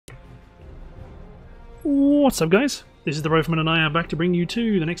What's up, guys? This is the Rifleman and I am back to bring you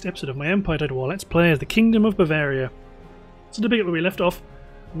to the next episode of my Empire Total War Let's Play as the Kingdom of Bavaria. So to pick up where we left off,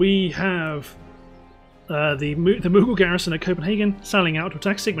 we have the Mughal garrison at Copenhagen sailing out to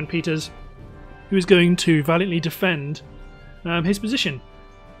attack Sigmund Peters, who is going to valiantly defend his position.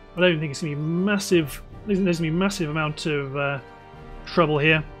 I don't think it's going to be massive. There's going to be a massive amount of trouble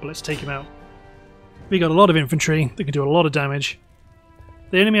here, but let's take him out. We got a lot of infantry that can do a lot of damage.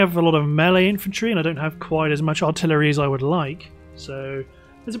 The enemy have a lot of melee infantry, and I don't have quite as much artillery as I would like, so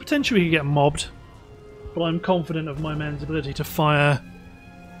there's a potential we could get mobbed, but I'm confident of my men's ability to fire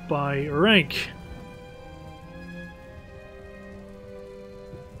by rank.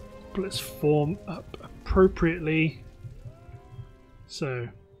 But let's form up appropriately. So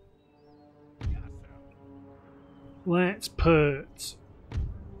let's put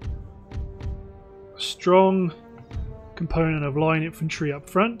a strong component of line infantry up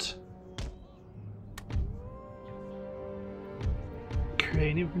front.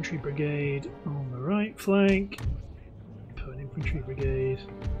 Create an infantry brigade on the right flank. Put an infantry brigade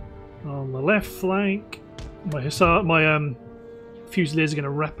on the left flank. My Fusiliers are going to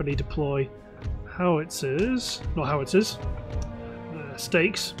rapidly deploy howitzers, not howitzers,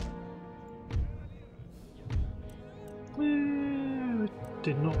 stakes.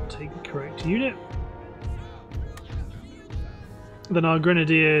 Did not take the correct unit. Then our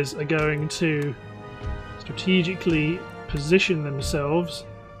grenadiers are going to strategically position themselves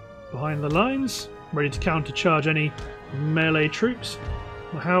behind the lines, ready to countercharge any melee troops.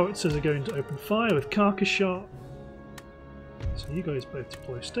 My howitzers are going to open fire with carcass shot. So you guys both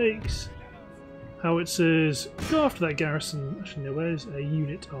deploy stakes. Howitzers, go after that garrison. Actually, no, where's a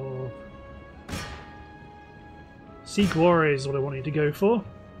unit of Sikh warriors? Is what I wanted to go for.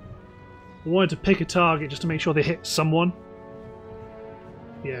 I wanted to pick a target just to make sure they hit someone.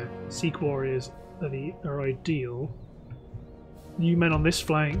 Yeah, Sikh warriors are ideal. You men on this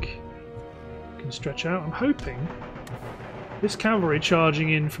flank can stretch out. I'm hoping this cavalry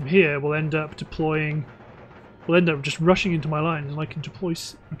charging in from here will end up deploying. Will end up just rushing into my lines, and I can deploy.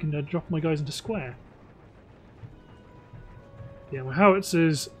 I can drop my guys into square. Yeah, my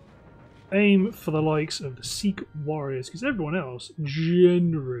howitzers aim for the likes of the Sikh warriors, because everyone else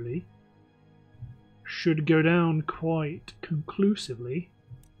generally should go down quite conclusively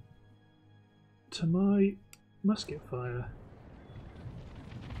to my musket fire.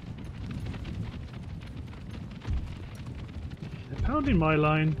 They're pounding my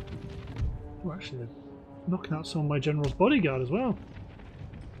line. Oh, actually, they're knocking out some of my general's bodyguard as well.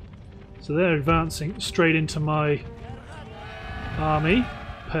 So they're advancing straight into my army.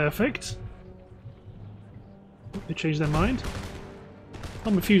 Perfect. They changed their mind.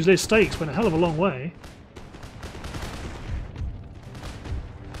 I'm a Fusilier stakes went a hell of a long way.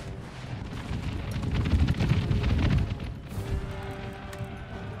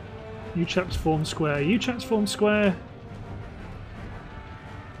 You chaps form square. You chaps form square.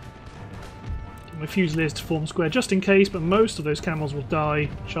 Get my Fusiliers to form square just in case, but most of those camels will die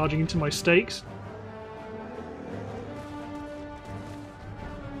charging into my stakes.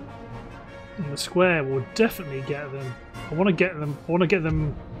 And the square will definitely get them. I want to get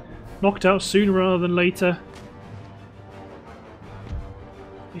them knocked out sooner rather than later.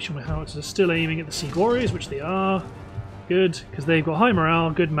 Make sure my howitzers are still aiming at the Sikh warriors, which they are. Good, because they've got high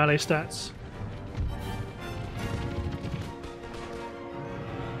morale, good melee stats.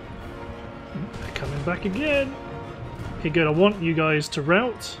 They're coming back again. Okay, good. I want you guys to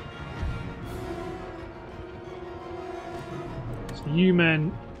rout. So you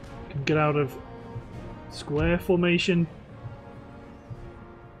men can get out of square formation.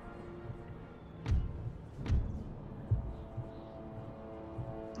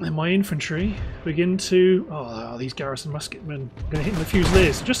 And my infantry begin to... Oh, these garrison musketmen are going to hit the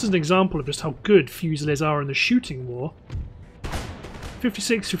Fusiliers. Just as an example of just how good Fusiliers are in the shooting war.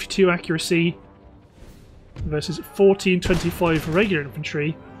 56, 52 accuracy versus 1425 for regular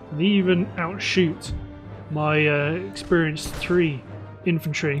infantry. And they even outshoot my experienced 3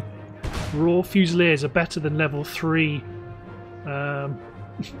 infantry. Raw Fusiliers are better than level 3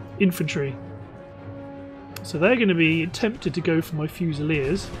 infantry. So they're going to be tempted to go for my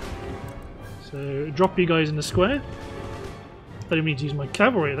Fusiliers. So drop you guys in the square. I don't even need to use my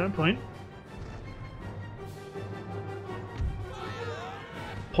cavalry at that point.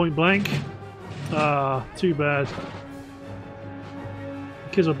 Point blank. Ah, too bad.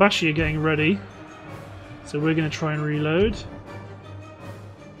 Kizobashi are getting ready. So we're going to try and reload.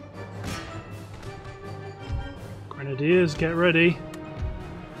 Grenadiers, get ready.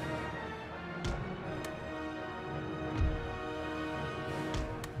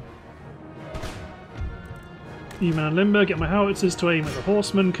 You men on limber, get my howitzers to aim at the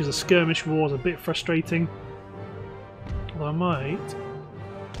horsemen because the skirmish war is a bit frustrating. Although I might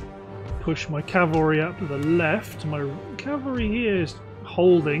push my cavalry up to the left. My cavalry here is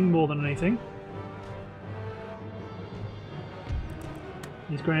holding more than anything.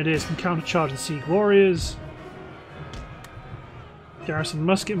 These grenadiers can countercharge the Siege warriors. Garrison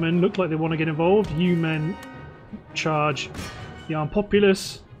musketmen look like they want to get involved. You men charge the armed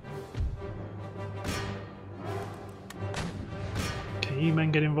populace. Okay, you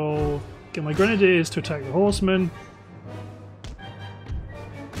men get involved. Get my grenadiers to attack the horsemen.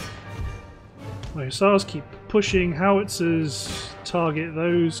 My hussars keep pushing. Howitzers target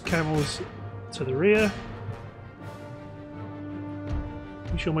those camels to the rear.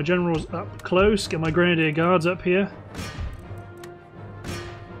 Make sure my general's up close. Get my grenadier guards up here.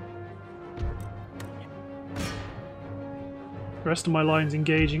 The rest of my line's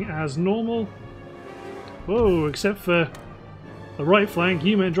engaging as normal. Whoa, except for the right flank.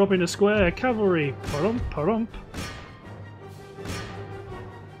 You men drop into square. Cavalry. Parump, parump.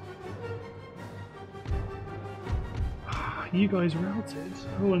 You guys routed.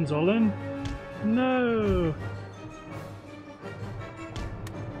 Hohenzollern. No!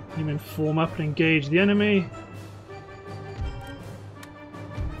 You men form up and engage the enemy.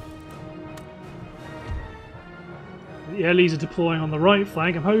 The Ellies are deploying on the right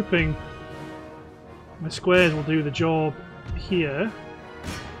flank. I'm hoping my squares will do the job here.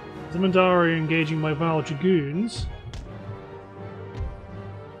 Zamindari are engaging my Val Dragoons.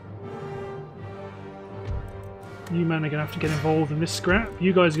 You men are going to have to get involved in this scrap.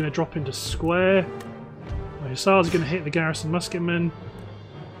 You guys are going to drop into square. My hussars are going to hit the garrison musketmen.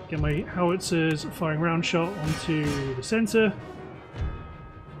 Get my howitzers firing round shot onto the centre.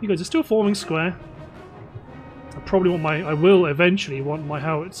 You guys are still forming square. I will eventually want my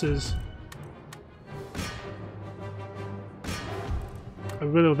howitzers. I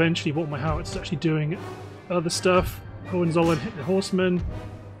will eventually want my howitzers actually doing other stuff. Hohenzollern hit the horsemen.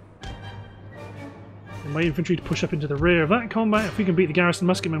 And my infantry to push up into the rear of that combat. If we can beat the garrison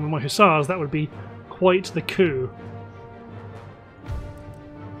musketmen with my hussars, that would be quite the coup.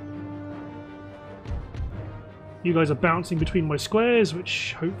 You guys are bouncing between my squares,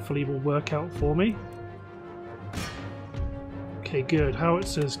 which hopefully will work out for me. Okay, good.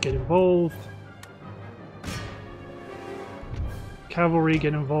 Howitzers get involved. Cavalry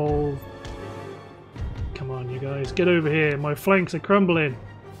get involved. Come on, you guys. Get over here. My flanks are crumbling.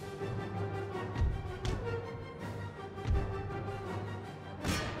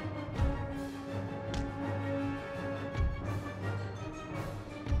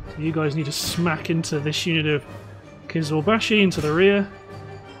 So you guys need to smack into this unit of Kizilbashi into the rear.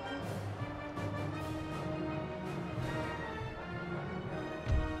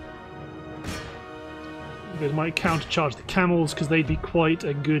 You guys might countercharge the camels because they'd be quite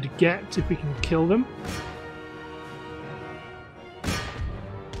a good get if we can kill them.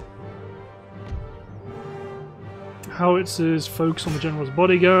 Howitzers focus on the general's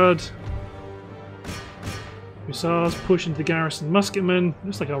bodyguard. Hussars push into the garrison musketmen.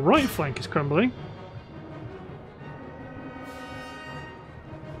 Looks like our right flank is crumbling.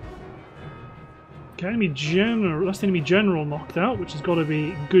 Okay, last enemy general knocked out, which has got to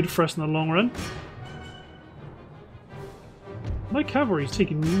be good for us in the long run. My cavalry is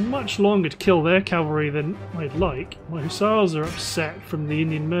taking much longer to kill their cavalry than I'd like. My hussars are upset from the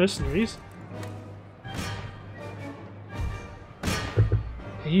Indian mercenaries.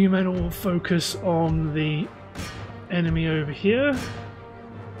 You men all focus on the enemy over here.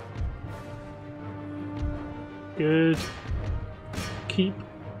 Good.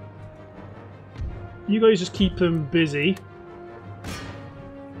 You guys just keep them busy.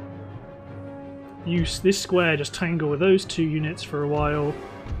 Use this square, just tangle with those two units for a while.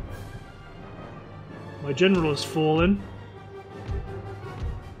 My general has fallen.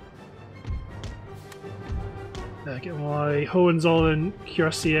 Get my Hohenzollern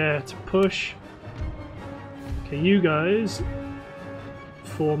cuirassier to push. Okay, you guys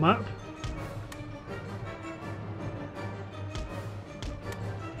form up.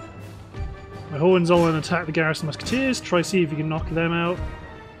 My Hohenzollern attack the garrison musketeers. Try see if you can knock them out.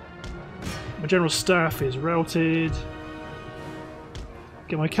 My general staff is routed.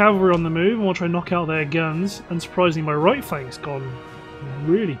 Get my cavalry on the move and we'll try and knock out their guns. Unsurprisingly, my right flank's gone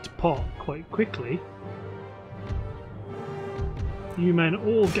really to pot quite quickly. You men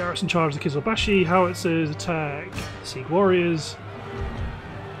all garrison charge the Kizilbashi. Howitzers attack Siege warriors.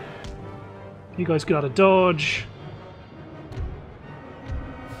 You guys get out of dodge.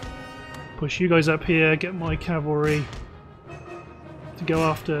 Push you guys up here. Get my cavalry to go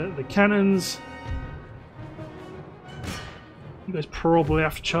after the cannons. You guys probably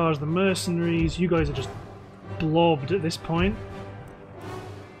have to charge the mercenaries. You guys are just blobbed at this point.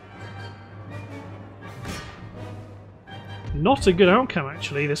 Not a good outcome,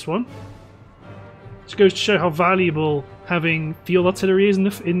 actually, this one. Just goes to show how valuable having field artillery is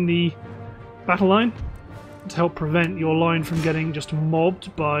in the battle line to help prevent your line from getting just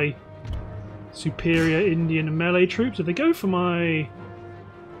mobbed by superior Indian melee troops. If they go for my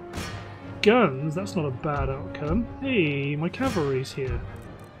guns, that's not a bad outcome. Hey, my cavalry's here.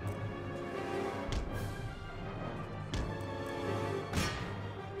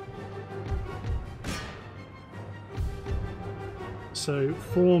 So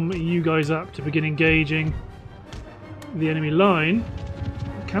form you guys up to begin engaging the enemy line.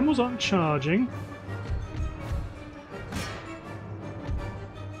 The camels aren't charging.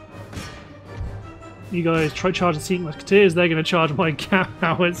 You guys try charging the Sikh Musketeers, they're going to charge my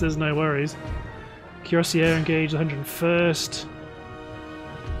howitzers, no worries. Cuirassier engage the 101st.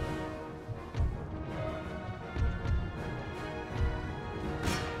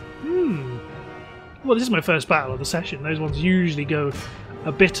 Well, this is my first battle of the session. Those ones usually go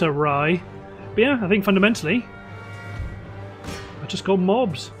a bit awry. But yeah, I think fundamentally, I just got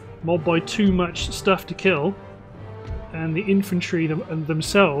mobbed. Mobbed by too much stuff to kill. And the infantry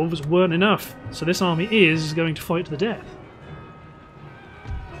themselves weren't enough. So this army is going to fight to the death.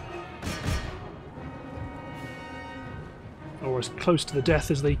 Or as close to the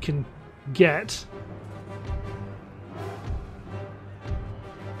death as they can get.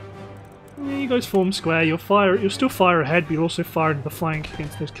 Yeah, you guys form square. You'll still fire ahead, but you'll also fire into the flank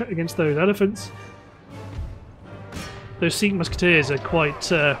against those elephants. Those Sikh Musketeers are quite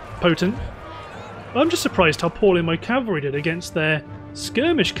potent. I'm just surprised how poorly my cavalry did against their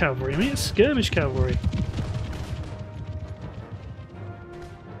skirmish cavalry. I mean, it's skirmish cavalry.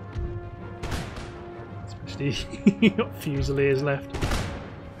 Especially got Fusiliers left.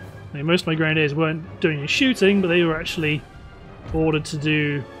 I mean, most of my grenadiers weren't doing any shooting, but they were actually ordered to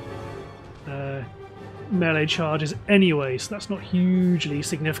do melee charges anyway, so that's not hugely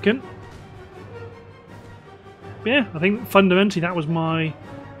significant. But yeah, I think fundamentally that was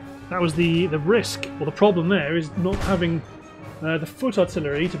the risk, or the problem there, is not having the foot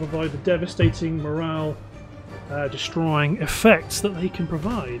artillery to provide the devastating morale destroying effects that they can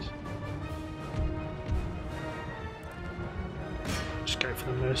provide. Just go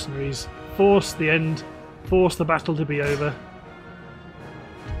for the mercenaries. Force the battle to be over.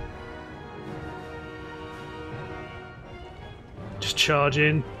 Just charge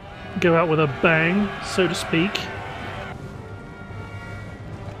in, go out with a bang, so to speak.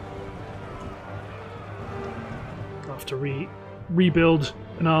 Have to rebuild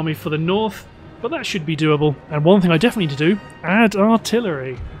an army for the north, but that should be doable. And one thing I definitely need to do, add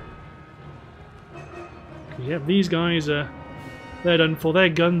artillery. Yeah, these guys are done for. Their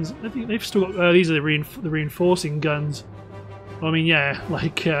guns, I think they've still got, these are the reinforcing guns. I mean, yeah,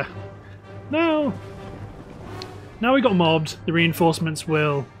 like, now we got mobbed, the reinforcements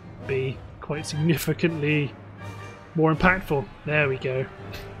will be quite significantly more impactful. There we go.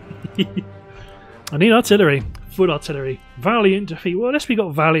 I need artillery. Foot artillery. Valiant defeat. Well, unless we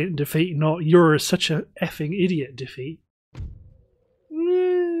got valiant defeat, not you're such a effing idiot defeat.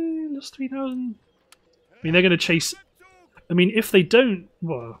 Lost 3,000. I mean, they're going to chase... I mean, if they don't...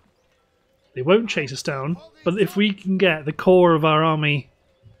 Well, they won't chase us down. But if we can get the core of our army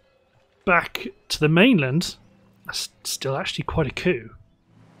back to the mainland, that's still actually quite a coup.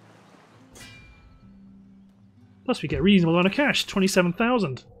 Plus we get a reasonable amount of cash.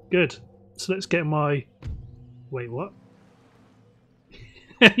 27,000. Good. So let's get my... Wait, what?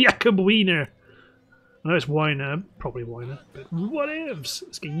 Jakob Wiener. I know it's Weiner, probably Weiner, but whatevs.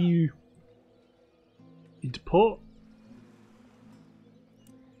 Let's get you into port.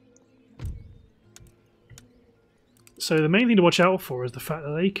 So the main thing to watch out for is the fact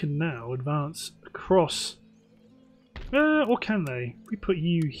that they can now advance across. Or can they? If we put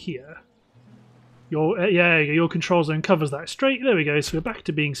you here. Your control zone covers that straight. There we go. So we're back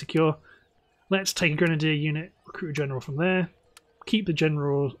to being secure. Let's take a grenadier unit, recruit a general from there. Keep the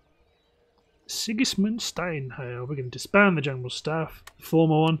general Sigismund Steinheil. We're going to disband the general staff, the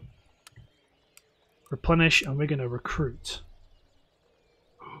former one. Replenish, and we're going to recruit.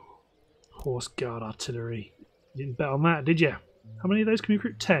 Horse Guard Artillery. You didn't bet on that, did you? How many of those can we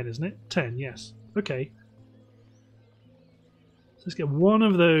recruit? 10, isn't it? 10, yes. Okay. So let's get one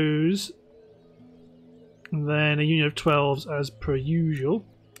of those. And then a unit of 12s as per usual.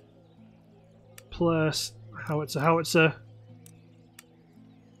 Plus howitzer.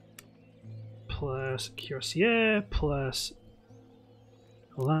 Plus cuirassier. Plus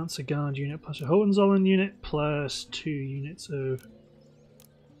A Lancer Guard unit plus a Hohenzollern unit plus 2 units of...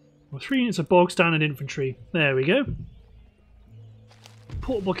 Well, 3 units of bog standard infantry. There we go.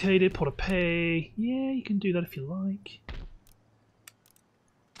 Port blockaded, port of pay. Yeah, you can do that if you like.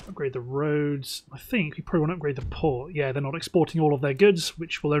 Upgrade the roads. I think we probably want to upgrade the port. Yeah, they're not exporting all of their goods,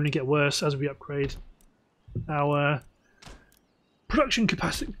 which will only get worse as we upgrade our production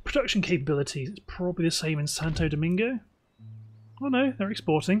capacity, production capabilities. It's probably the same in Santo Domingo. Oh no, they're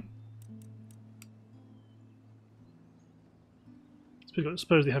exporting. I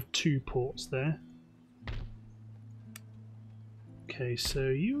suppose they have 2 ports there. Okay, so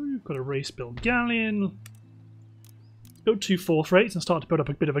you've got a race-built galleon. Build 2 fourth rates and start to build up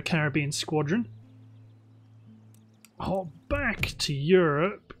a bit of a Caribbean squadron. Hop back to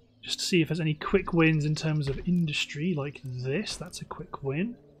Europe just to see if there's any quick wins in terms of industry like this. That's a quick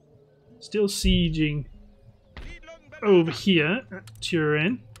win. Still sieging over here at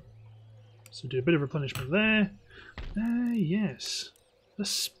Turin. So do a bit of replenishment there. Yes. The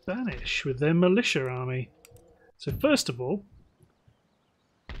Spanish with their militia army. So first of all,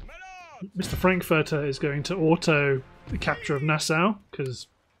 Mr. Frankfurter is going to auto the capture of Nassau, because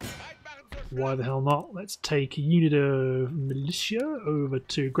why the hell not? Let's take a unit of militia over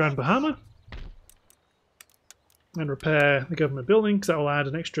to Grand Bahama and repair the government building, because that will add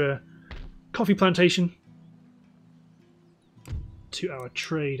an extra coffee plantation to our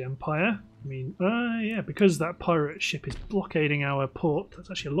trade empire. I mean, yeah, because that pirate ship is blockading our port, that's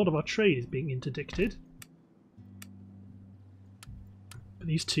actually a lot of our trade is being interdicted. But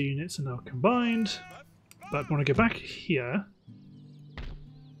these 2 units are now combined. But I want to go back here.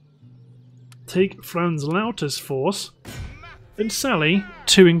 Take Franz Lauter's force and sally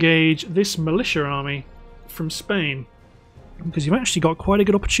to engage this militia army from Spain. Because you've actually got quite a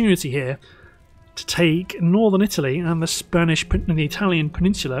good opportunity here to take northern Italy and the Italian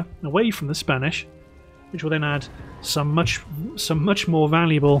peninsula away from the Spanish, which will then add some much more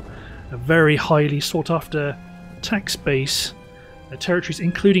valuable, very highly sought after tax base territories,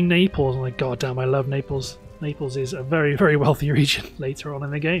 including Naples. Oh my god damn, I love Naples. Naples is a very, very wealthy region later on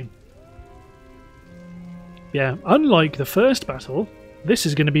in the game. Yeah, unlike the first battle, this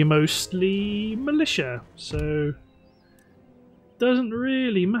is going to be mostly militia, so doesn't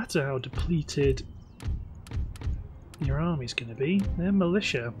really matter how depleted your army's going to be. They're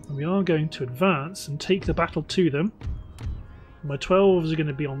militia, and we are going to advance and take the battle to them. My 12s are going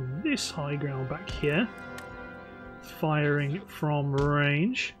to be on this high ground back here, firing from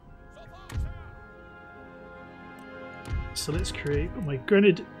range. So let's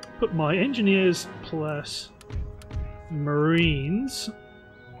put my engineers plus marines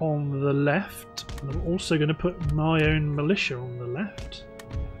on the left, and I'm also going to put my own militia on the left.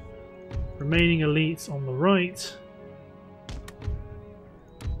 Remaining elites on the right.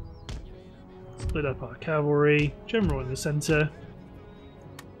 Split up our cavalry, general in the centre.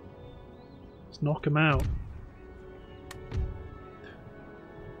 Let's knock them out.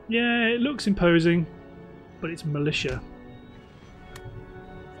 Yeah, it looks imposing, but it's militia.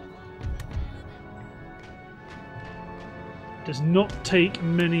 Does not take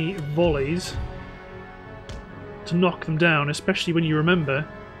many volleys to knock them down, especially when you remember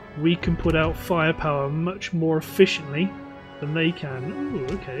we can put out firepower much more efficiently than they can. Ooh,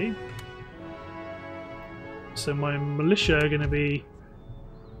 okay. So my militia are going to be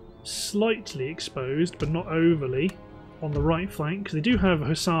slightly exposed, but not overly, on the right flank, because they do have a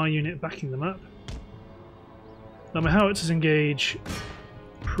hussar unit backing them up. Now my howitzers engage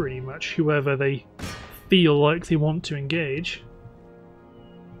pretty much whoever they feel like they want to engage.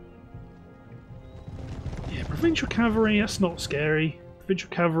 Yeah, provincial cavalry, that's not scary. Provincial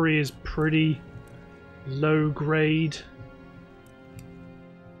cavalry is pretty low grade.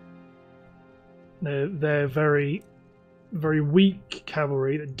 They're very, very weak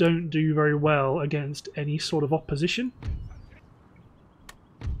cavalry that don't do very well against any sort of opposition.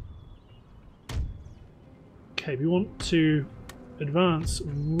 Okay, we want to advance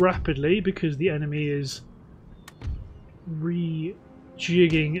rapidly because the enemy is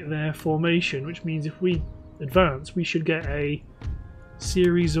rejigging their formation, which means if we advance we should get a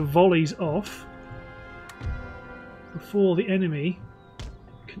series of volleys off before the enemy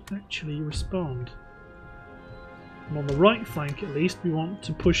can actually respond. And on the right flank at least we want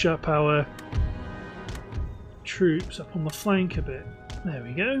to push up our troops up on the flank a bit. There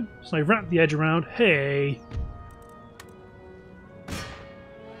we go. So I wrap the edge around. Hey!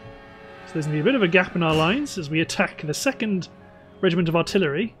 So there's going to be a bit of a gap in our lines as we attack the 2nd Regiment of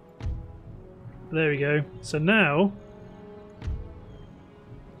Artillery. There we go. So now,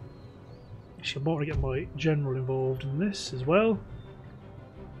 actually I want to get my general involved in this as well.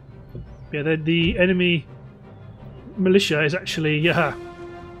 Yeah, the enemy militia is actually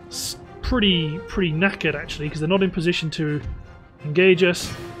pretty knackered actually, because they're not in position to engage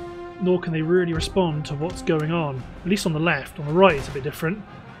us, nor can they really respond to what's going on. At least on the left. On the right it's a bit different.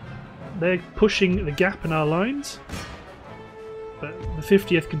 They're pushing the gap in our lines, but the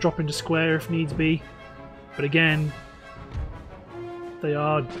 50th can drop into square if needs be. But again, they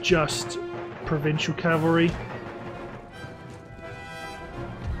are just provincial cavalry.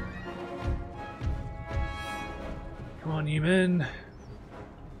 Come on, you men.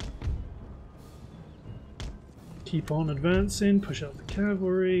 Keep on advancing, push out the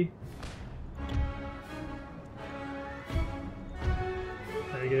cavalry.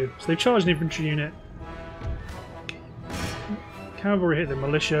 There we go. So they've charged an infantry unit. Cavalry hit the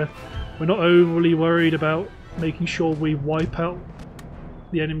militia. We're not overly worried about making sure we wipe out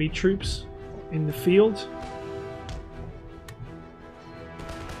the enemy troops in the field.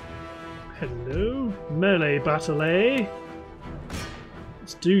 Hello, melee battle, eh?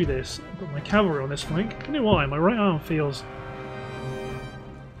 Let's do this. I've got my cavalry on this flank. I don't know why, my right arm feels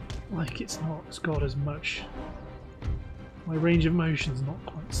like it's got as much. My range of motion's not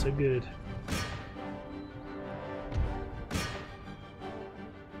quite so good.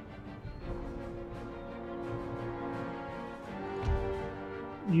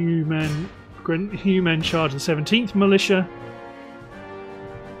 You men charge the 17th militia.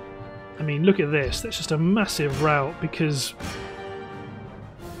 I mean, look at this. That's just a massive rout because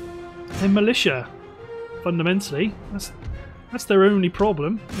they're militia. Fundamentally, that's their only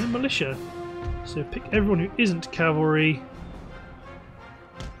problem. They're militia. So pick everyone who isn't cavalry.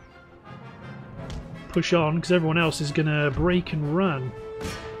 Push on, because everyone else is going to break and run,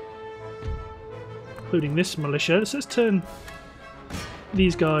 including this militia. So let's turn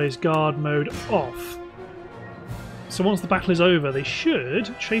these guys guard mode off. So once the battle is over, they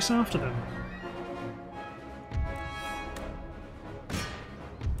should chase after them.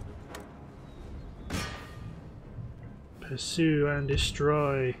 Pursue and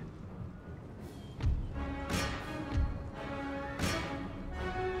destroy.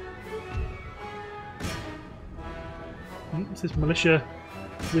 This militia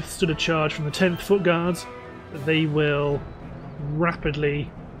withstood a charge from the 10th Foot Guards, but they will rapidly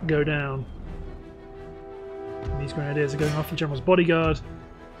go down. These grenadiers are going after the General's bodyguard.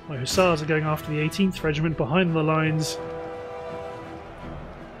 My hussars are going after the 18th Regiment behind the lines.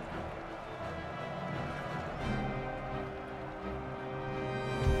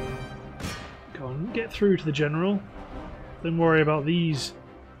 Go on, get through to the General. Don't worry about these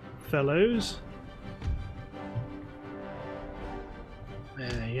fellows.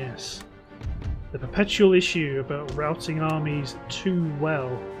 There, yes. The perpetual issue about routing armies too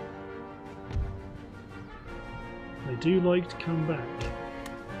well. They do like to come back.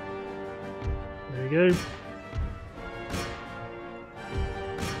 There we go.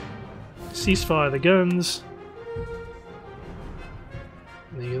 Ceasefire the guns.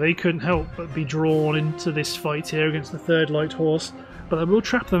 They couldn't help but be drawn into this fight here against the 3rd Light Horse, but I will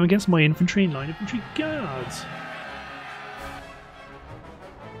trap them against my infantry and line infantry guards.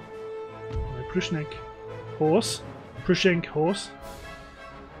 Prushnik horse. Prushenk horse.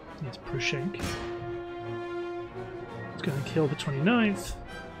 Yes, Prushenk. It's going to kill the 29th.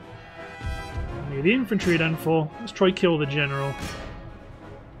 Maybe the infantry done for. Let's try kill the general.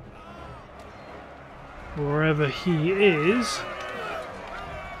 Wherever he is.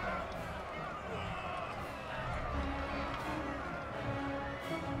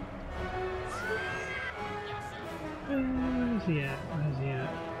 Where's he at? Where's he at?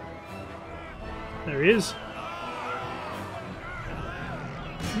 There he is.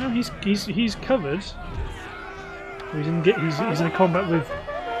 No, he's covered. He's in a combat with.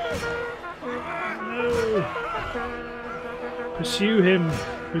 No. Pursue him,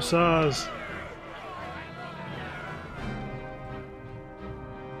 hussars.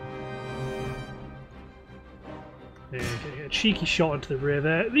 Yeah, get a cheeky shot into the rear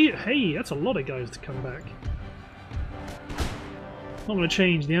there. Hey, that's a lot of guys to come back. Not going to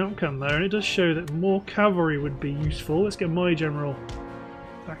change the outcome there, and it does show that more cavalry would be useful. Let's get my general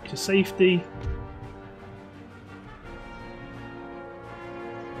back to safety.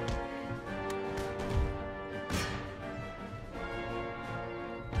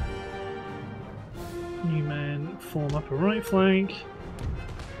 New men form up a right flank.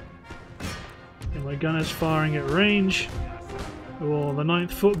 And my gunners firing at range. Oh, the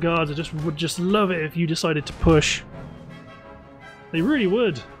 9th Foot Guards would just love it if you decided to push. They really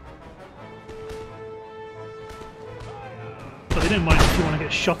would. But they don't mind if you want to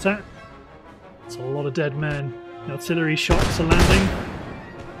get shot at. It's a lot of dead men. The artillery shots are landing.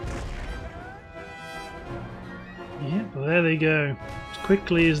 Well, there they go. As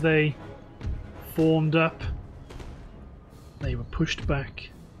quickly as they formed up, they were pushed back.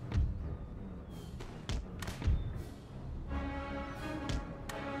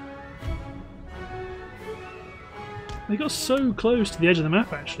 They got so close to the edge of the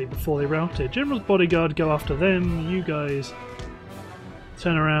map actually before they routed. General's bodyguard go after them, you guys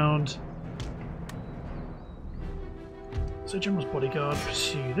turn around. So General's bodyguard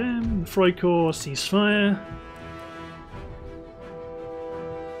pursue them, Freikorps ceasefire.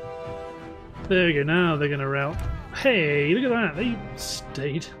 There we go, now they're going to rout. Hey, look at that,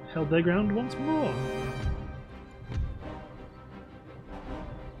 they held their ground once more.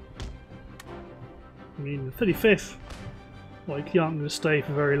 I mean, the 35th, like, you aren't going to stay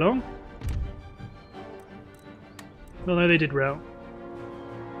for very long. Well, no, they did rout.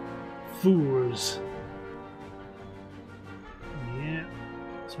 Fools. Yeah.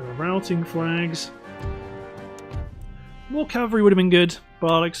 So, routing flags. More cavalry would have been good,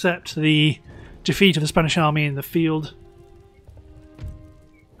 but I'll accept the defeat of the Spanish army in the field.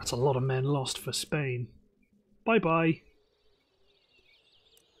 That's a lot of men lost for Spain. Bye-bye.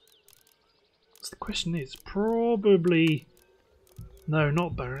 So the question is, probably... No,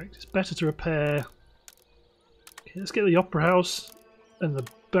 not barracks. It's better to repair... Okay, let's get the Opera House and the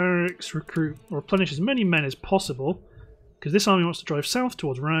barracks, recruit or replenish as many men as possible, because this army wants to drive south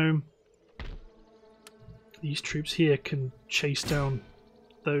towards Rome. These troops here can chase down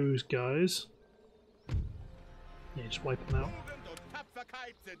those guys. Yeah, just wipe them out.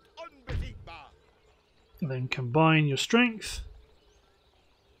 And then combine your strength.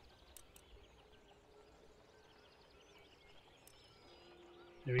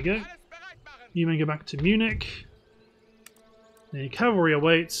 There we go. You may go back to Munich. The cavalry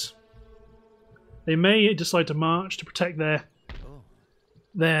awaits. They may decide to march to protect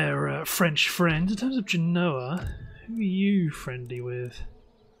their French friends. In terms of Genoa, who are you friendly with?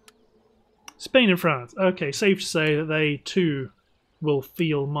 Spain and France. Okay, safe to say that they too will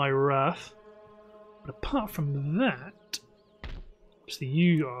feel my wrath. But apart from that, obviously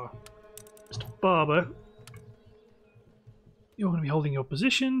you are Mr. Barber. You're going to be holding your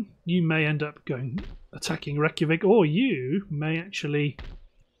position. You may end up attacking Reykjavik, or you may actually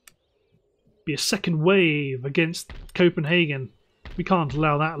be a second wave against Copenhagen. We can't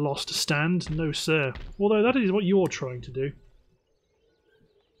allow that loss to stand, no sir. Although that is what you're trying to do.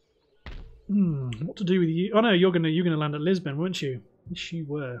 What to do with you? Oh no, you're gonna land at Lisbon, weren't you? Yes, you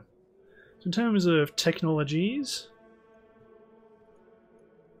were. So in terms of technologies,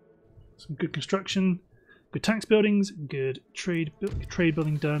 some good construction, good tax buildings, good trade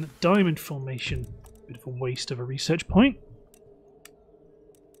building done. Diamond formation, bit of a waste of a research point.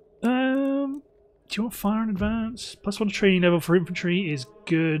 Do you want fire in advance? +1 training level for infantry is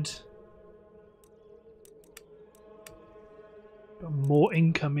good. But more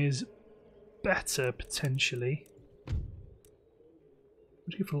income is better, potentially.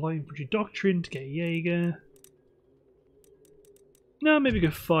 Let's go for light infantry doctrine to get Jaeger. No, maybe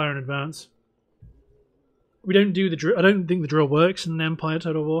go fire in advance. We don't do the drill. I don't think the drill works in an Empire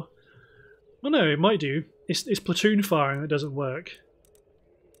Total War. Well, no, it might do. It's platoon firing that doesn't work.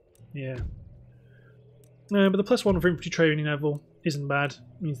 Yeah. No, but the +1 for infantry training level isn't bad.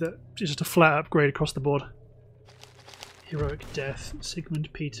 It means that it's just a flat upgrade across the board. Heroic death,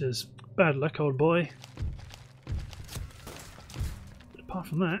 Sigmund Peters. Bad luck, old boy. But apart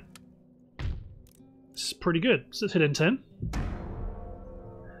from that, it's pretty good. So let's hit N10.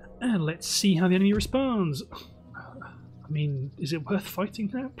 And let's see how the enemy responds. I mean, is it worth fighting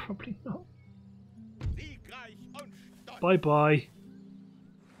now? Probably not. Bye-bye.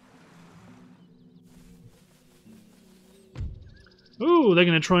 Ooh, they're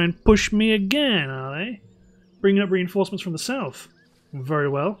going to try and push me again, are they? Bringing up reinforcements from the south. Very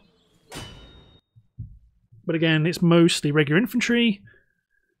well. But again, it's mostly regular infantry.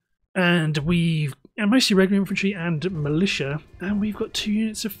 And mostly regular infantry and militia. And we've got 2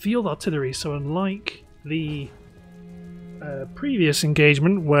 units of field artillery. So unlike the previous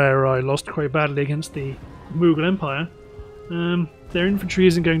engagement, where I lost quite badly against the Mughal Empire, their infantry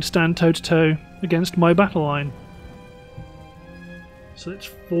isn't going to stand toe-to-toe against my battle line. So let's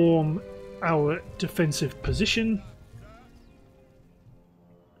form our defensive position.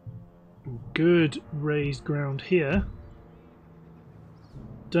 Good raised ground here.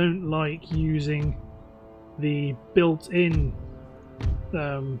 Don't like using the built-in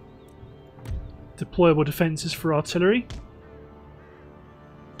deployable defences for artillery.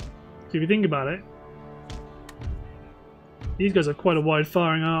 So if you think about it, these guys have quite a wide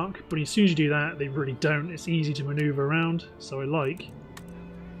firing arc, but as soon as you do that, they really don't. It's easy to manoeuvre around, so I like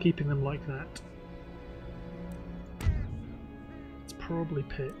keeping them like that. probably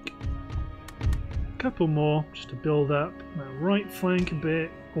pick a couple more just to build up that right flank a bit,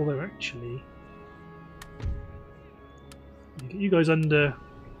 although actually get you guys under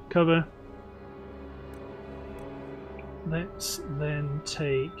cover. Let's then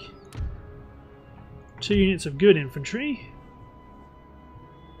take 2 units of good infantry,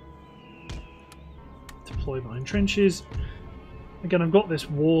 deploy behind trenches. Again, I've got this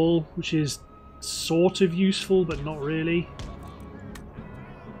wall which is sort of useful but not really.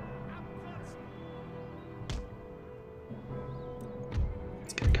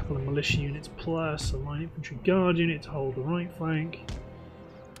 Let's get a couple of militia units plus a line infantry guard unit to hold the right flank.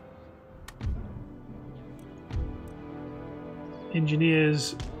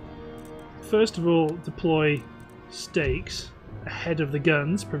 Engineers, first of all, deploy stakes ahead of the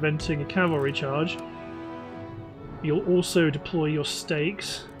guns, preventing a cavalry charge. You'll also deploy your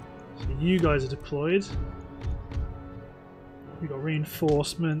stakes, so you guys are deployed. We've got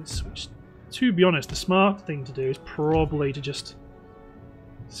reinforcements, which, to be honest, the smart thing to do is probably to just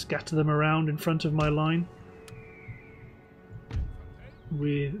scatter them around in front of my line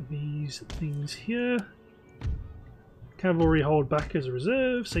with these things here. Cavalry hold back as a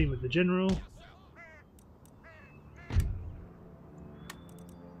reserve, same with the general.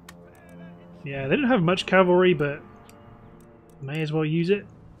 Yeah, they don't have much cavalry, but may as well use it.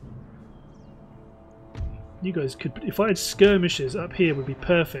 You guys could, if I had skirmishers up here, would be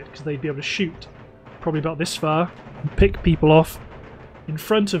perfect because they'd be able to shoot probably about this far and pick people off in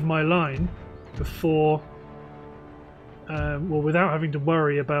front of my line before, well, without having to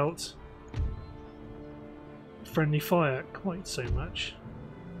worry about friendly fire quite so much.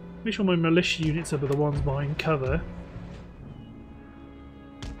 Make sure my militia units are the ones behind cover.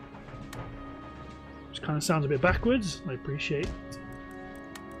 Which kind of sounds a bit backwards, I appreciate it.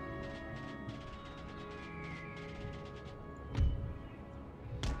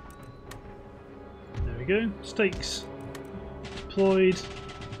 There we go, stakes deployed.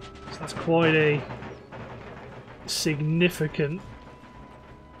 So that's quite a significant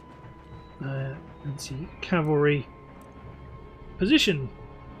cavalry position.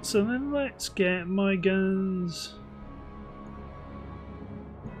 So then let's get my guns.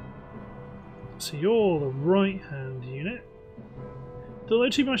 So you're the right hand unit. Although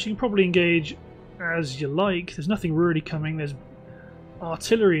too much, you can probably engage as you like. There's nothing really coming. There's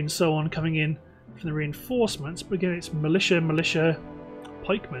artillery and so on coming in from the reinforcements, but again it's militia,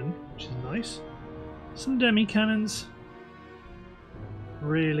 pikemen, which is nice. Some demi cannons.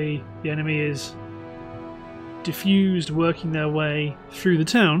 Really, the enemy is diffused, working their way through the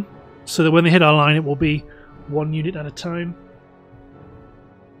town, so that when they hit our line it will be 1 unit at a time.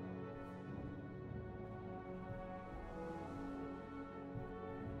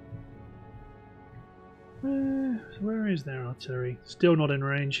 Where is their artillery? Still not in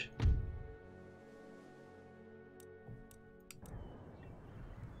range.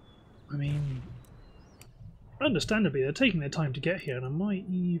 I mean, understandably they're taking their time to get here, and I might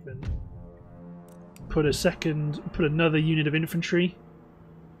even put another unit of infantry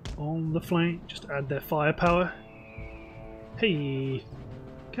on the flank, just to add their firepower. Hey,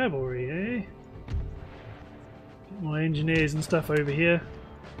 cavalry, eh? Get my engineers and stuff over here.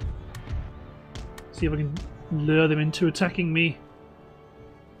 See if I can lure them into attacking me.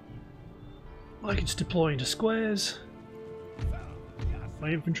 I can just deploy into squares. My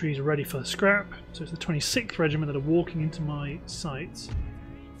infantry is ready for scrap, so it's the 26th Regiment that are walking into my sights.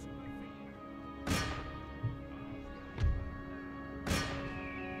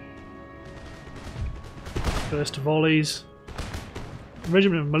 First volleys. The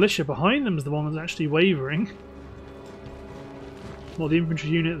regiment of militia behind them is the one that's actually wavering. Well, the infantry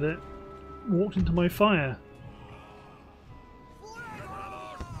unit that walked into my fire.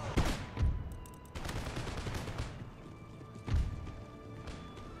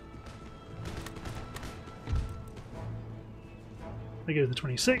 There goes the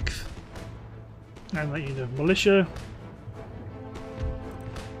 26th. And that unit of militia.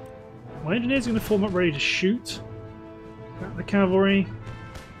 My engineer's going to form up ready to shoot at the cavalry.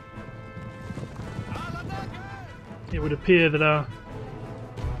 It would appear that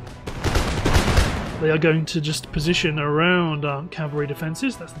they are going to just position around our cavalry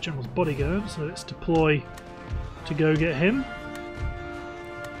defences. That's the general's bodyguard, so let's deploy to go get him.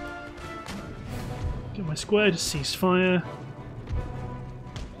 Get my square to cease fire.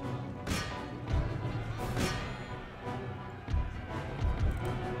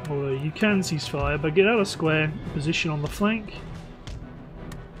 Although you can cease fire, but get out of square, position on the flank.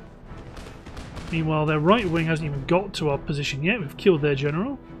 Meanwhile, their right wing hasn't even got to our position yet. We've killed their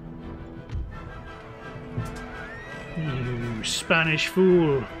general. You Spanish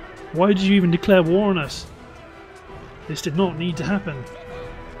fool! Why did you even declare war on us? This did not need to happen.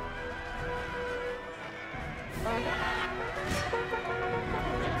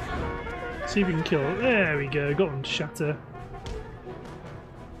 See if we can kill. There we go, got them to shatter.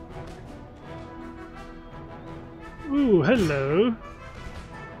 Ooh, hello.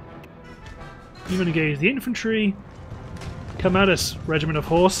 You want to engage the infantry. Come at us, regiment of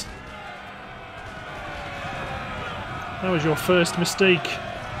horse. That was your first mistake.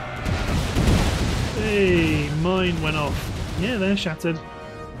 Hey, mine went off. Yeah, they're shattered.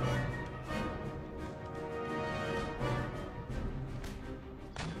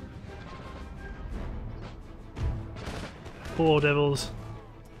 Poor devils.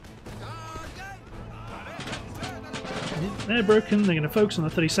 They're broken, they're going to focus on the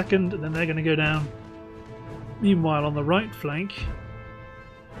 32nd, and then they're going to go down. Meanwhile, on the right flank,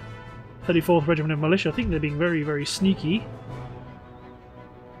 34th Regiment of Militia, I think they're being very, very sneaky.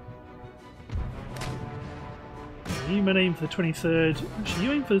 You men aim for the 23rd. Actually,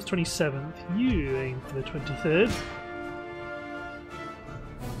 you aim for the 27th. You aim for the 23rd. It's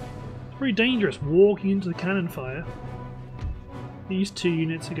very dangerous walking into the cannon fire. These two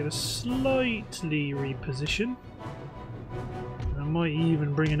units are going to slightly reposition. I might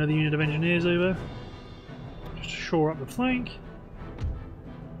even bring another unit of engineers over. Just to shore up the flank.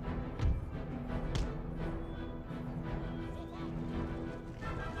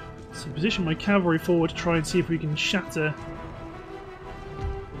 So position my cavalry forward to try and see if we can shatter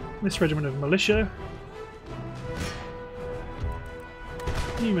this regiment of militia.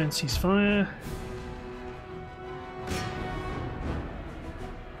 You men cease fire.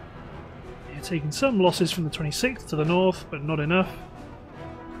 Yeah, taking some losses from the 26th to the north, but not enough.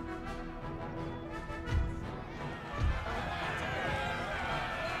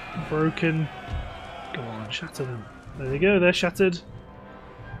 Broken. Go on, shatter them. There they go, they're shattered.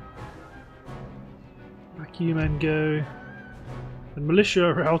 Back you men go. The militia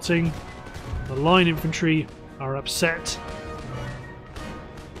are routing. The line infantry are upset.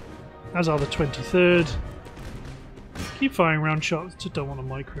 As are the 23rd. Keep firing round shots, just don't want to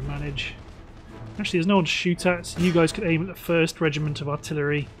micromanage. Actually, there's no one to shoot at, so you guys could aim at the 1st Regiment of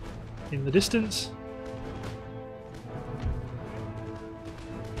Artillery in the distance.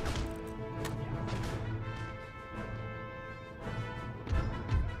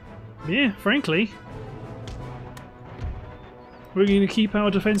 Yeah, frankly, we're going to keep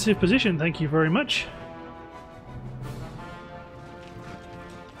our defensive position, thank you very much.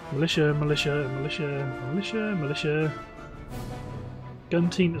 Militia, militia, militia, militia, militia. Gun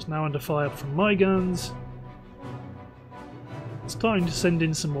team that's now under fire from my guns. Starting to send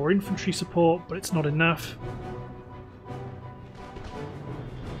in some more infantry support, but it's not enough.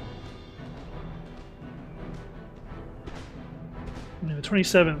 And the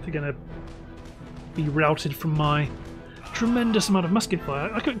 27th are going to be routed from my tremendous amount of musket fire.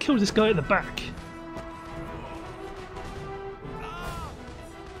 I couldn't kill this guy at the back.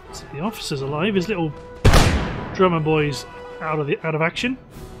 So the officer's alive. His little drummer boy's out of action.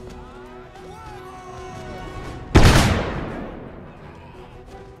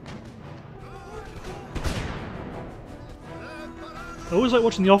 I always like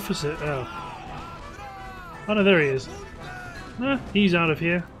watching the officer. Oh no, there he is. No, he's out of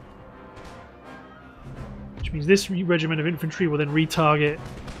here. Which means this regiment of infantry will then retarget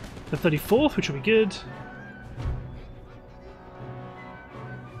the 34th, which will be good.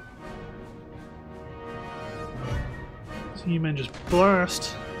 So you men just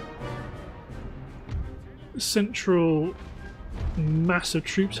blast central mass of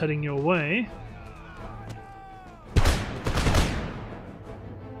troops heading your way.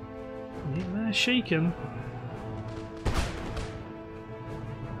 Yeah, they're shaken.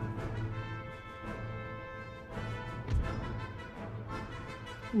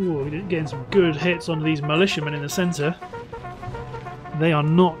 Ooh, we're getting some good hits onto these militiamen in the centre. They are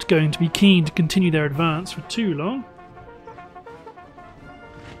not going to be keen to continue their advance for too long.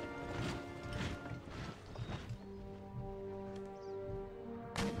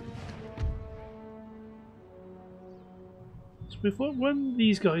 So when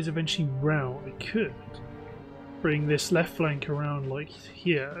these guys eventually rout, we could bring this left flank around like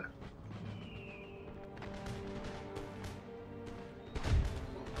here.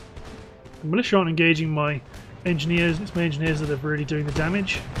 The militia aren't engaging my engineers, it's my engineers that are really doing the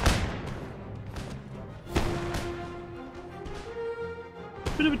damage.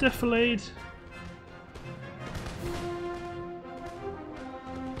 Bit of a defilade.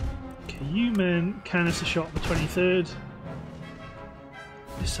 Okay, you men canister shot the 23rd.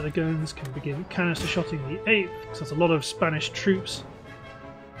 This set of guns can begin canister shotting the 8th, because there's a lot of Spanish troops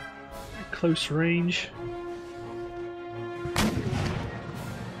at close range.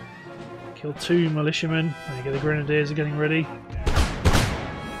 Kill 2 militiamen. There you go, the grenadiers are getting ready.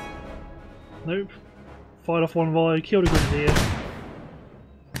 Nope. Fired off 1 volley, killed a grenadier.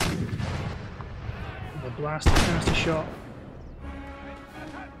 The blast, the canister shot.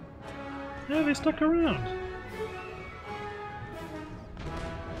 Yeah, they stuck around.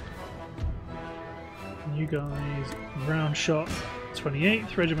 You guys, round shot,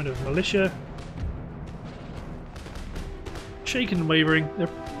 28th Regiment of Militia. Shaken and wavering.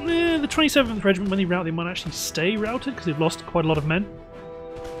 The 27th Regiment, when they rout, they might actually stay routed because they've lost quite a lot of men.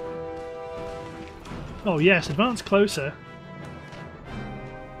 Oh yes, advance closer.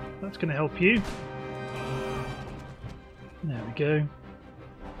 That's going to help you. There we go.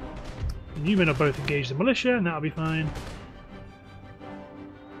 The new men are both engaged in militia, and that'll be fine.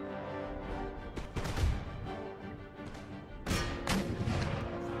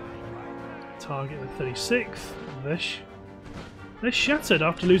 Target the 36th. They're shattered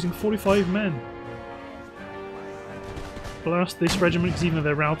after losing 45 men. Blast this regiment because even though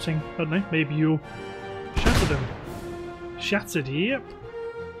they're routing, I don't know, maybe you'll shatter them. Shattered, yep.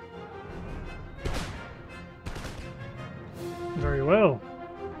 Very well.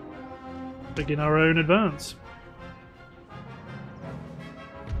 Begin our own advance.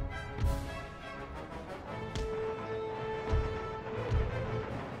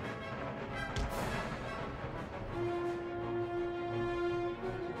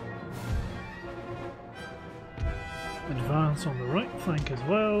 Advance on the right flank as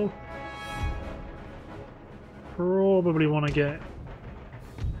well. Probably want to get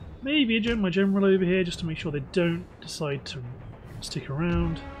maybe my general over here just to make sure they don't decide to stick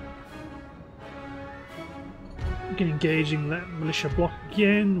around. Begin engaging that militia block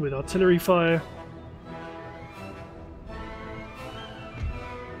again with artillery fire.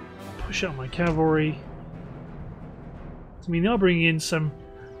 Push out my cavalry. I mean, they are bringing in some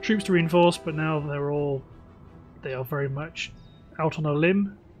troops to reinforce, but now they are very much out on a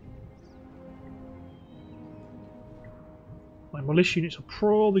limb. My militia units are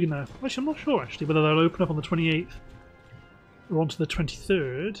probably going to... Actually, I'm not sure actually whether they'll open up on the 28th or onto the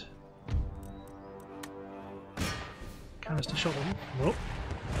 23rd. Canister shot them. Oh.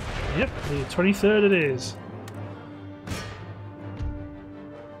 Yep, the 23rd it is.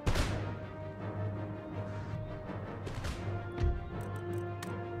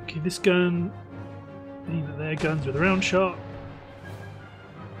 Okay, this gun... Aim at their guns with a round shot.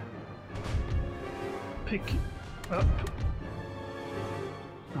 Pick up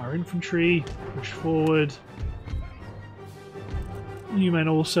our infantry, push forward. You men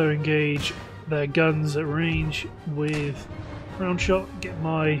also engage their guns at range with round shot. Get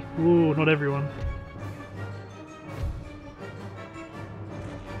my... Ooh, not everyone.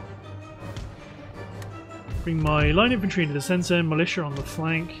 Bring my line infantry into the centre, militia on the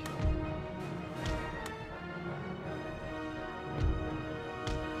flank.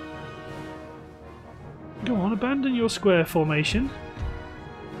 Go on, abandon your square formation.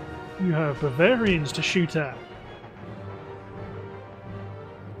 You have Bavarians to shoot at.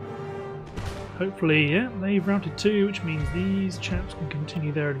 Hopefully, yeah, they've routed too, which means these chaps can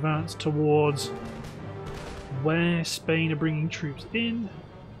continue their advance towards where Spain are bringing troops in.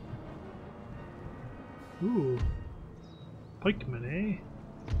 Ooh. Pikemen, eh?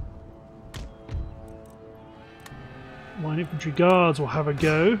 Line infantry guards will have a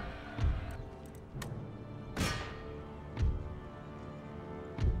go.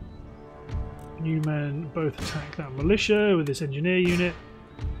 New men both attack that militia with this engineer unit.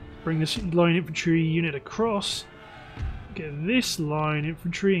 Bring this line infantry unit across. Get this line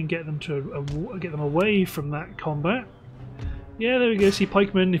infantry and get them away from that combat. Yeah, there we go. See,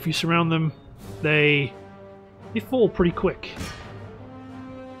 pikemen, if you surround them, they fall pretty quick.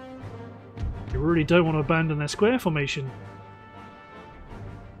 You really don't want to abandon their square formation.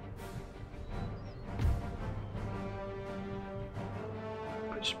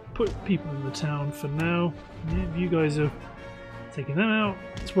 Just put people in the town for now. Yeah, you guys are taking them out.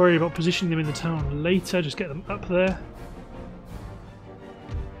 Let's worry about positioning them in the town later. Just get them up there.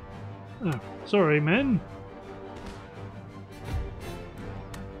 Oh, sorry, men.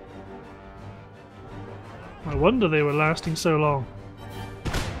 I wonder they were lasting so long.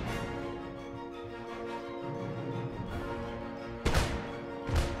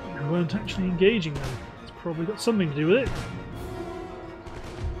 We weren't actually engaging them. It's probably got something to do with it.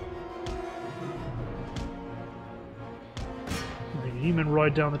 You men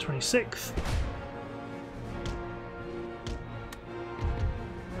ride down the 26th.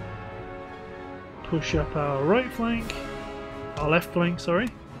 push up our right flank. Our left flank, sorry.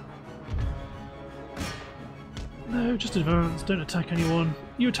 No, just advance, don't attack anyone.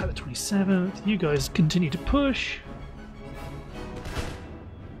 You attack the 27th, you guys continue to push.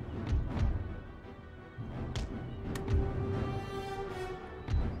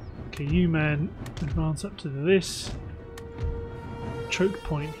 Okay, you men advance up to this choke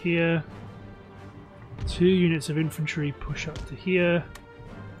point here. 2 units of infantry push up to here.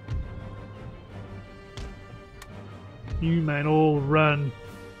 You men all run.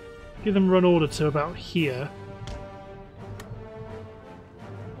 Give them run order to about here.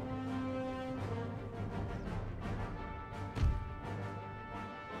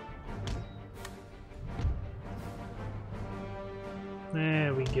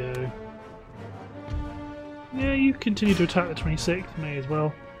 There we go. Yeah, you continue to attack the 26th, may as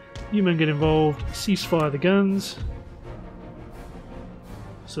well. You men get involved, ceasefire the guns.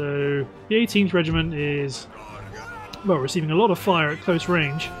 So, the 18th Regiment is, well, receiving a lot of fire at close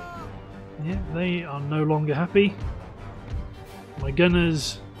range. Yeah, they are no longer happy. My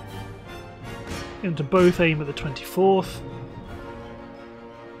gunners going to both aim at the 24th.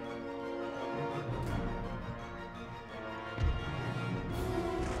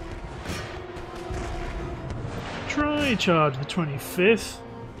 Try charge the 25th,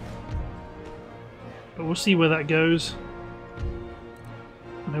 but we'll see where that goes.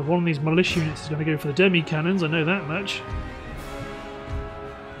 I know one of these militia units is going to go for the demi cannons, I know that much.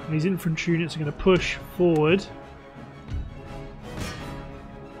 And these infantry units are going to push forward.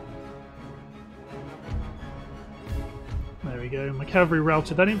 There we go, my cavalry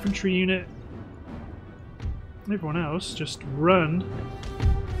routed that infantry unit. Everyone else just run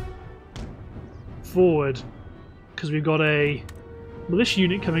forward, because we've got a militia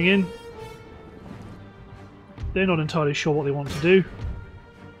unit coming in. They're not entirely sure what they want to do.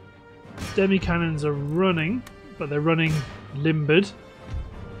 Demi cannons are running, but they're running limbered.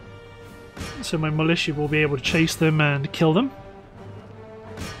 So my militia will be able to chase them and kill them.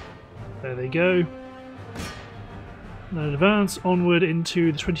 There they go. And then advance onward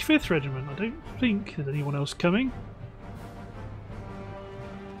into the 25th Regiment. I don't think there's anyone else coming.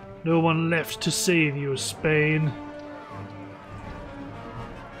 No one left to save you, Spain.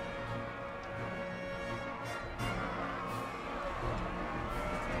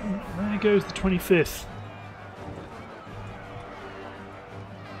 There goes the 25th.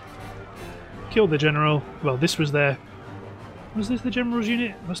 Killed the general. Well, this was their... Was this the general's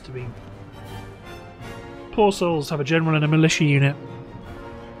unit? Must have been. Poor souls have a general and a militia unit.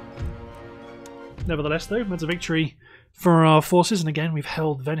 Nevertheless, though, that's a victory for our forces, and again we've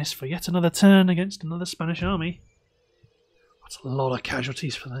held Venice for yet another turn against another Spanish army. That's a lot of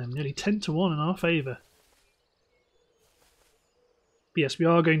casualties for them, nearly 10 to 1 in our favour. But yes, we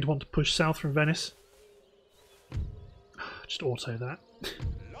are going to want to push south from Venice. Just auto that.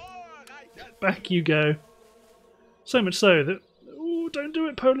 Back you go. So much so that... Ooh, don't do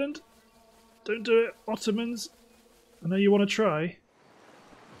it, Poland! Don't do it, Ottomans! I know you want to try.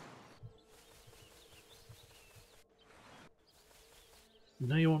 I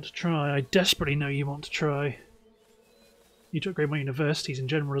know you want to try. I desperately know you want to try. You to upgrade my universities in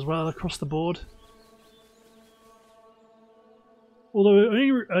general as well, across the board. Although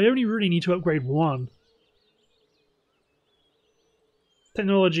I only really need to upgrade one.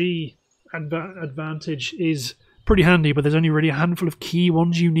 Technology advantage is pretty handy, but there's only really a handful of key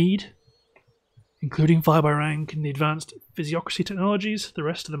ones you need, including fire by rank and the advanced physiocracy technologies. The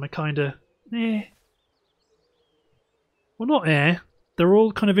rest of them are kinda eh. Well, not eh. They're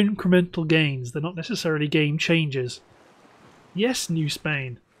all kind of incremental gains. They're not necessarily game changers. Yes, New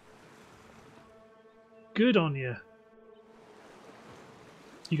Spain. Good on you.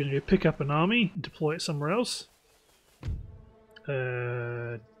 You're going to pick up an army and deploy it somewhere else.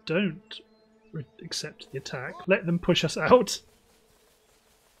 Don't accept the attack. Let them push us out.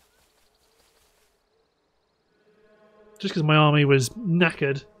 Just because my army was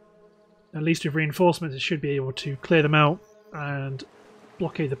knackered, at least with reinforcements, it should be able to clear them out and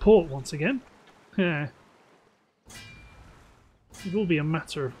blockade the port once again. Yeah. It will be a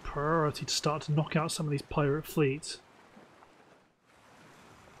matter of priority to start to knock out some of these pirate fleets.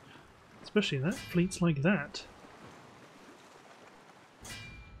 Especially that fleets like that.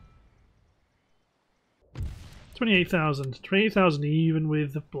 28,000. 28,000 even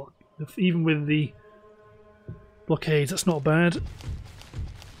with the blockades. That's not bad.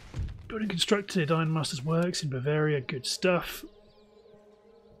 Building constructed Ironmaster's works in Bavaria. Good stuff.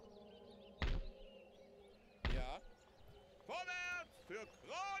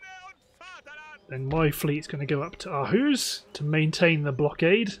 Then my fleet's going to go up to Aarhus to maintain the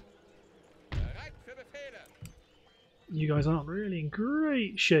blockade. You guys aren't really in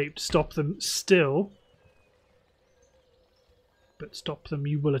great shape to stop them still. But stop them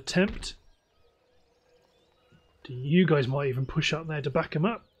you will attempt. You guys might even push up there to back them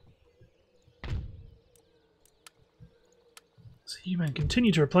up. So you men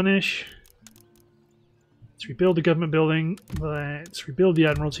continue to replenish. Let's rebuild the government building. Let's rebuild the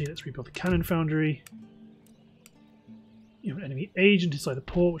Admiralty. Let's rebuild the cannon foundry. You have an enemy agent inside the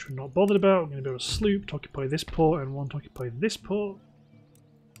port, which we're not bothered about. We're going to build a sloop to occupy this port and one to occupy this port.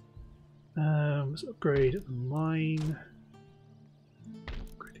 Let's upgrade the mine.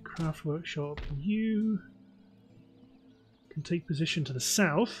 Upgrade the craft workshop. You can take position to the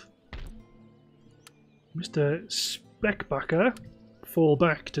south. Mr. Speckbacher fall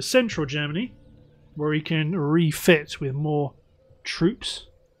back to central Germany, where he can refit with more troops.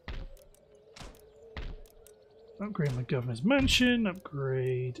 Upgrade my governor's mansion.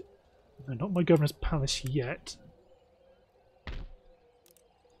 Upgrade... No, not my governor's palace yet.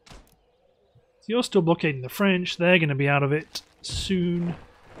 So you're still blockading the French. They're going to be out of it soon.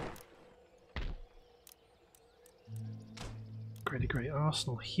 Upgrade a great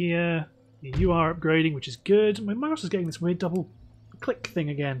arsenal here. You are upgrading, which is good. My mouse is getting this weird double click thing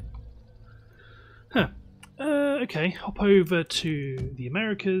again. Huh. Okay, hop over to the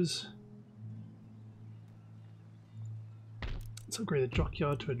Americas. Let's upgrade the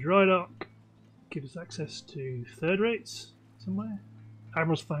dockyard to a dry dock. Give us access to third rates somewhere.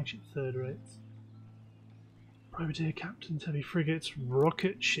 Admiral's flagship third rates. Privateer captains, heavy frigates,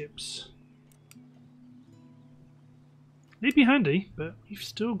 rocket ships. They'd be handy, but we've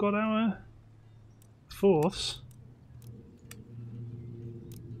still got our fourths.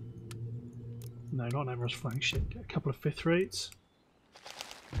 No, not an Admiral's flagship. Get a couple of fifth rates.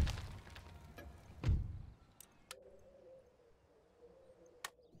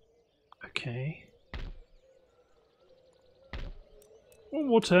 Okay. One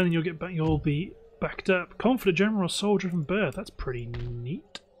more turn and you'll get back. You'll be backed up. Confident general, soldier from birth. That's pretty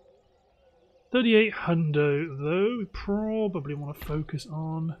neat. 38 hundo though. We probably want to focus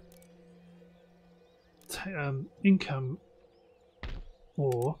on income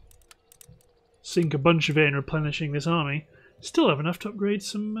or sink a bunch of it in replenishing this army. Still have enough to upgrade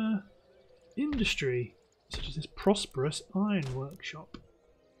some industry, such as this prosperous iron workshop.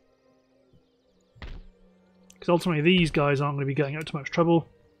 Because ultimately these guys aren't going to be getting out too much trouble.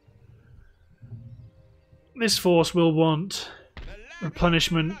 This force will want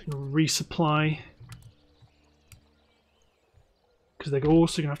replenishment and resupply. Because they're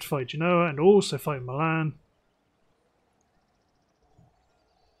also going to have to fight Genoa and also fight Milan.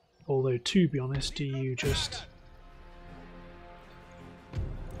 Although, to be honest, do you just...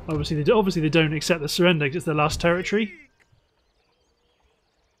 Obviously they don't accept the surrender because it's their last territory.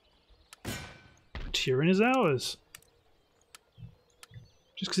 Turin is ours.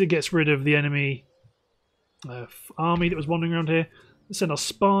 Just because it gets rid of the enemy army that was wandering around here. Let's send our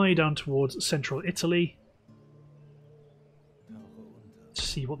spy down towards central Italy. Let's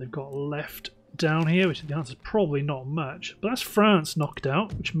see what they've got left down here, which the answer is probably not much. But that's France knocked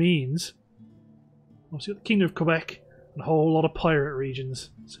out, which means obviously got the Kingdom of Quebec and a whole lot of pirate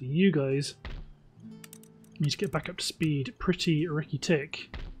regions. So you guys need to get back up to speed pretty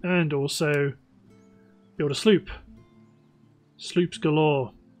ricky-tick. And also build a sloop. Sloops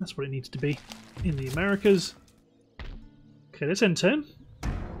galore. That's what it needs to be in the Americas. Okay, let's end turn.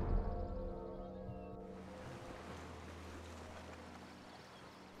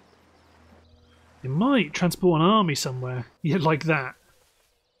 You might transport an army somewhere. Yeah, like that.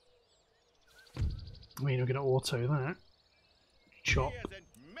 I mean, we're going to auto that. Chop.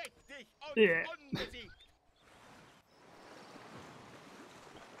 Yeah.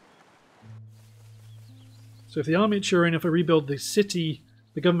 So if the army at Turin, if I rebuild the city,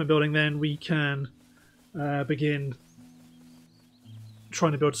 the government building, then we can begin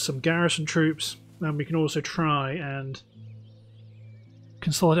trying to build some garrison troops. And we can also try and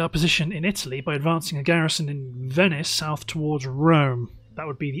consolidate our position in Italy by advancing a garrison in Venice south towards Rome. That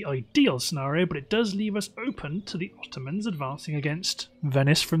would be the ideal scenario, but it does leave us open to the Ottomans advancing against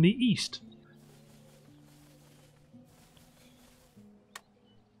Venice from the east.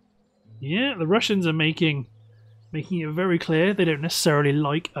 Yeah, the Russians are making it very clear they don't necessarily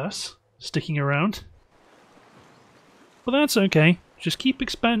like us sticking around. But that's okay. Just keep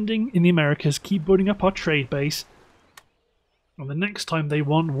expanding in the Americas, keep building up our trade base. And the next time they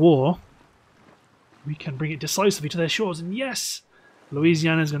want war, we can bring it decisively to their shores. And yes,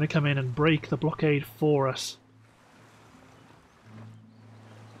 Louisiana is going to come in and break the blockade for us.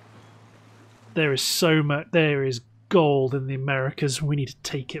 There is so much, there is gold in the Americas. We need to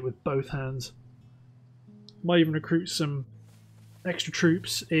take it with both hands. Might even recruit some extra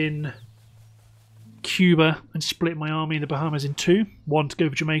troops in Cuba and split my army in the Bahamas in two. One to go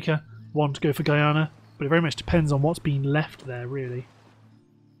for Jamaica, one to go for Guyana. But it very much depends on what's being left there, really.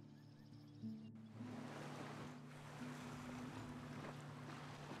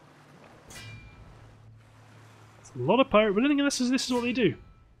 It's a lot of pirate, but I think this is what they do.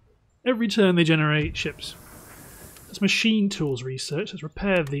 Every turn they generate ships. That's machine tools research. Let's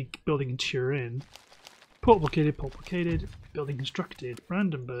repair the building in Turin. Port blockaded, building constructed.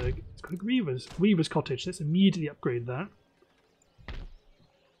 Brandenburg. It's got a Weaver's cottage. Let's immediately upgrade that.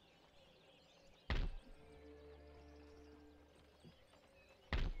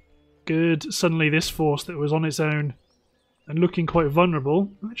 Good. Suddenly this force that was on its own and looking quite vulnerable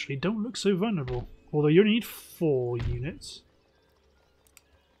actually don't look so vulnerable. Although you only need 4 units.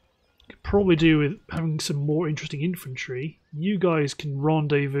 Could probably do with having some more interesting infantry. You guys can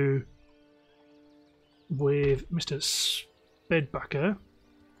rendezvous with Mr. Spedbacker.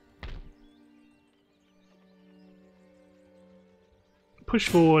 Push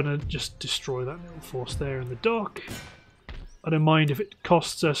forward and just destroy that little force there in the dock. I don't mind if it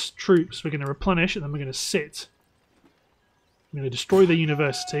costs us troops. We're going to replenish and then we're going to sit. I'm going to destroy the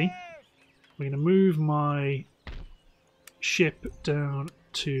university. We're going to move my ship down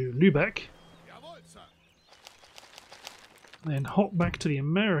to Lubeck. Then hop back to the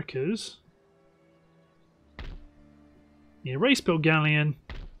Americas. Yeah, race-built galleon.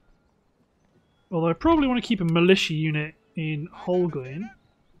 Although I probably want to keep a militia unit in Holguin.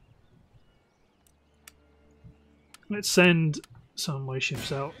 Let's send some of my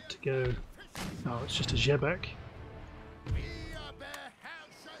ships out to go. Oh, it's just a Jebek.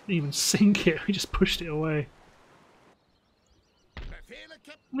 Didn't even sink it, we just pushed it away.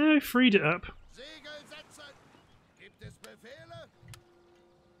 No, freed it up.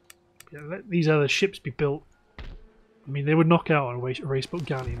 Yeah, let these other ships be built. I mean, they would knock out a race-built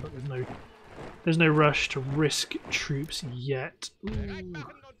galleon, but there's no rush to risk troops yet. Ooh.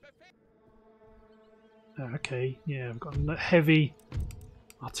 Okay, yeah, I've got a heavy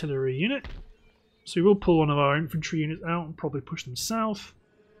artillery unit. So we will pull one of our infantry units out and probably push them south.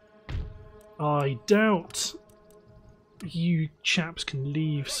 I doubt you chaps can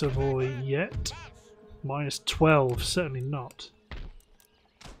leave Savoy yet. -12, certainly not.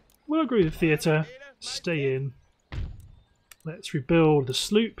 We'll agree with the theatre. Stay in. Let's rebuild the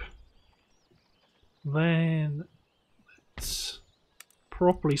sloop. Then let's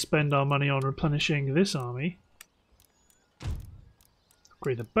properly spend our money on replenishing this army.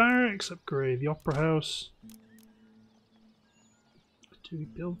 Upgrade the barracks, upgrade the opera house. Do we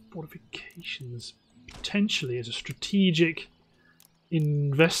build fortifications? Potentially as a strategic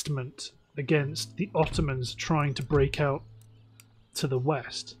investment against the Ottomans trying to break out to the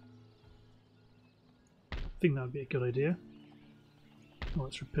west. I think that would be a good idea. Well,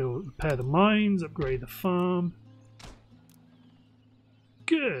 let's repair the mines, upgrade the farm.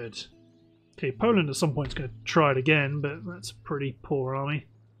 Good. Okay, Poland at some point is going to try it again, but that's a pretty poor army.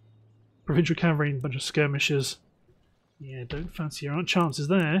 Provincial cavalry and a bunch of skirmishers. Yeah, don't fancy your chances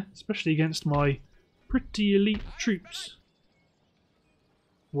there, especially against my pretty elite troops.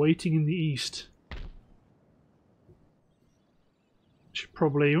 Waiting in the east. Should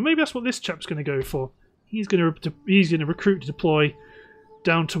probably, or maybe that's what this chap's going to go for. He's going to recruit to deploy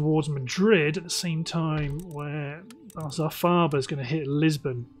down towards Madrid at the same time where Zafarba is going to hit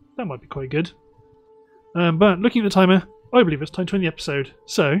Lisbon. That might be quite good. But looking at the timer, I believe it's time to end the episode.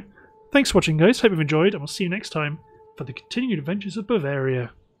 So, thanks for watching, guys. Hope you've enjoyed, and we'll see you next time for the continued adventures of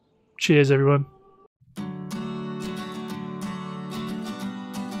Bavaria. Cheers, everyone.